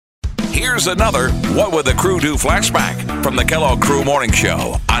Here's another What Would the Crew Do flashback from the Kellogg Crew Morning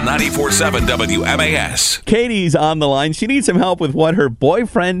Show on 94.7 WMAS. Katie's on the line. She needs some help with what her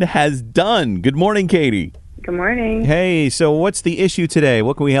boyfriend has done. Good morning, Katie. Good morning. Hey, so what's the issue today?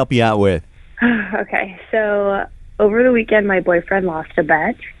 What can we help you out with? Okay, so over the weekend, my boyfriend lost a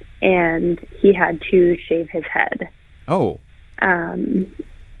bet, and he had to shave his head. Oh.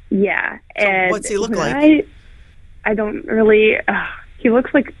 Yeah. So and what's he look like? I don't really... he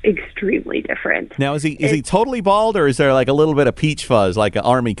looks like extremely different. Now, is he totally bald, or is there like a little bit of peach fuzz, like an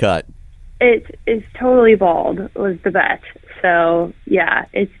army cut? It is totally bald, was the bet. So, yeah,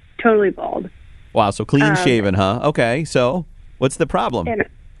 it's totally bald. Wow, so clean shaven, huh? Okay, so what's the problem? And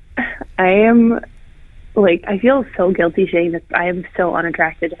I am, I feel so guilty saying that I am so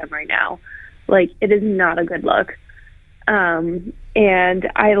unattracted to him right now. Like, it is not a good look. And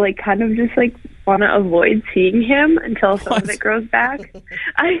I, kind of just, want to avoid seeing him until some of it grows back.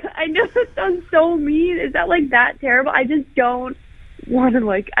 I know that sounds so mean. Is that, that terrible? I just don't want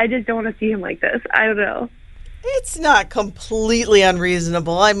to, I just don't want to see him like this. I don't know. It's not completely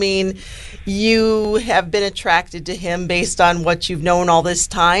unreasonable. I mean, you have been attracted to him based on what you've known all this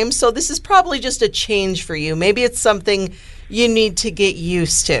time. So this is probably just a change for you. Maybe it's something you need to get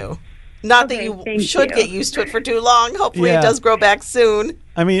used to. Not that you should get used to it for too long. Hopefully it does grow back soon.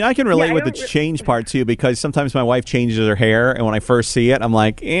 I mean, I can relate with the change part, too, because sometimes my wife changes her hair, and when I first see it, I'm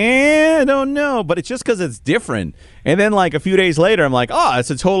like, I don't know. But it's just because it's different. And then, a few days later, I'm like, oh, it's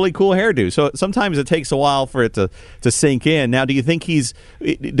a totally cool hairdo. So sometimes it takes a while for it to sink in. Now, do you think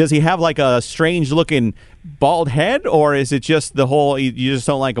does he have, a strange-looking bald head, or is it just you just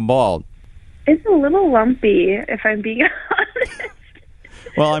don't like him bald? It's a little lumpy, if I'm being honest.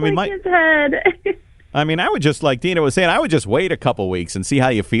 Well, I mean, his head. I mean, I would just, like Dina was saying, I would just wait a couple weeks and see how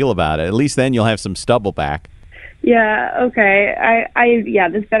you feel about it. At least then you'll have some stubble back. Yeah, okay.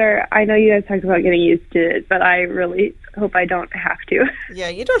 This better. I know you guys talked about getting used to it, but I really hope I don't have to. Yeah,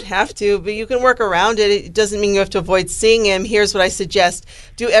 you don't have to, but you can work around it. It doesn't mean you have to avoid seeing him. Here's what I suggest.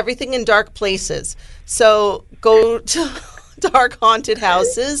 Do everything in dark places. So go to dark haunted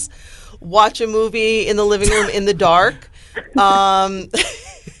houses, watch a movie in the living room in the dark.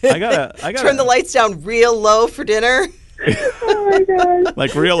 I gotta turn the lights down real low for dinner. Oh my god!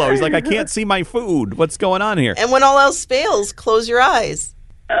 Like real low. He's like, I can't see my food. What's going on here? And when all else fails, close your eyes.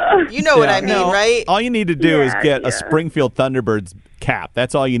 You know what I mean, right? All you need to do is get a Springfield Thunderbirds cap.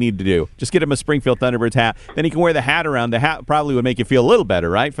 That's all you need to do. Just get him a Springfield Thunderbirds hat. Then he can wear the hat around. The hat probably would make you feel a little better,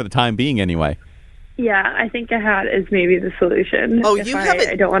 right? For the time being, anyway. Yeah, I think a hat is maybe the solution. Oh,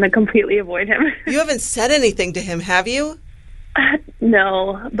 I don't want to completely avoid him. You haven't said anything to him, have you?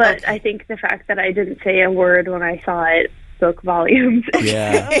 No, but I think the fact that I didn't say a word when I saw it spoke volumes.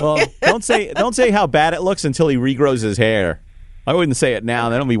 Yeah. Well, don't say how bad it looks until he regrows his hair. I wouldn't say it now.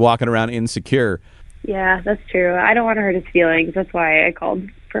 Then he'll be walking around insecure. Yeah, that's true. I don't want to hurt his feelings. That's why I called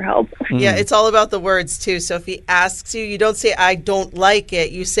for help. Yeah, it's all about the words, too. So if he asks you, you don't say, I don't like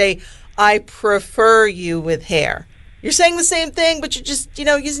it. You say, I prefer you with hair. You're saying the same thing, but you're just,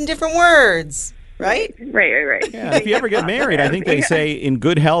 using different words. Right? Right. Yeah, if you ever get married, I think they say in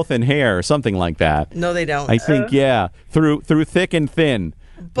good health and hair or something like that. No, they don't. I think, through thick and thin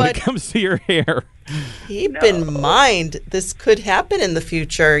when it comes to your hair. Keep in mind, this could happen in the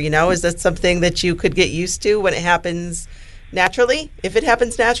future. Is that something that you could get used to when it happens naturally? If it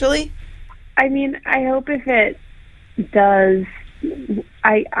happens naturally? I mean, I hope if it does,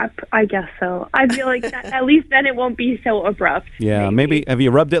 I guess so. I feel like that, at least then it won't be so abrupt. Yeah, maybe have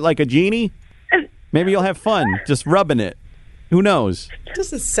you rubbed it like a genie? Maybe you'll have fun just rubbing it. Who knows?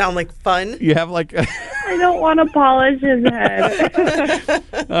 Doesn't sound like fun. You have I don't want to polish his head.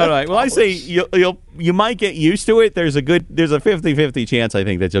 All right. Well, I say you might get used to it. There's a 50-50 chance I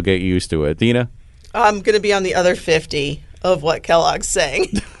think that you'll get used to it. Dina? I'm going to be on the other 50 of what Kellogg's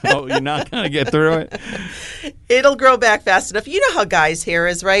saying. Oh, you're not going to get through it? It'll grow back fast enough. You know how guys' hair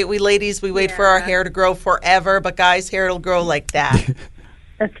is, right? We ladies, we wait for our hair to grow forever, but guys' hair, it'll grow like that.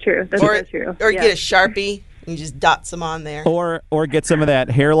 That's true. That's so true. Or get a Sharpie and you just dot some on there. Or get some of that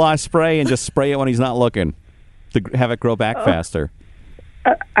hair loss spray and just spray it when he's not looking to have it grow back faster.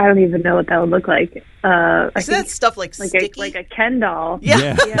 I don't even know what that would look like. Isn't that stuff sticky? Like a Ken doll.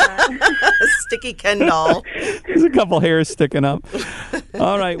 Yeah. A sticky Ken doll. There's a couple hairs sticking up.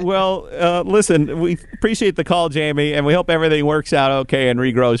 All right. Well, listen, we appreciate the call, Jamie, and we hope everything works out okay and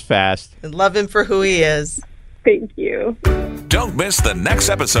regrows fast. And love him for who he is. Thank you. Don't miss the next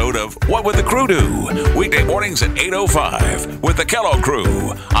episode of What Would the Crew Do? Weekday mornings at 8:05 with the Kellogg Crew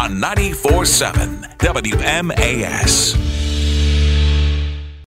on 94.7 WMAS.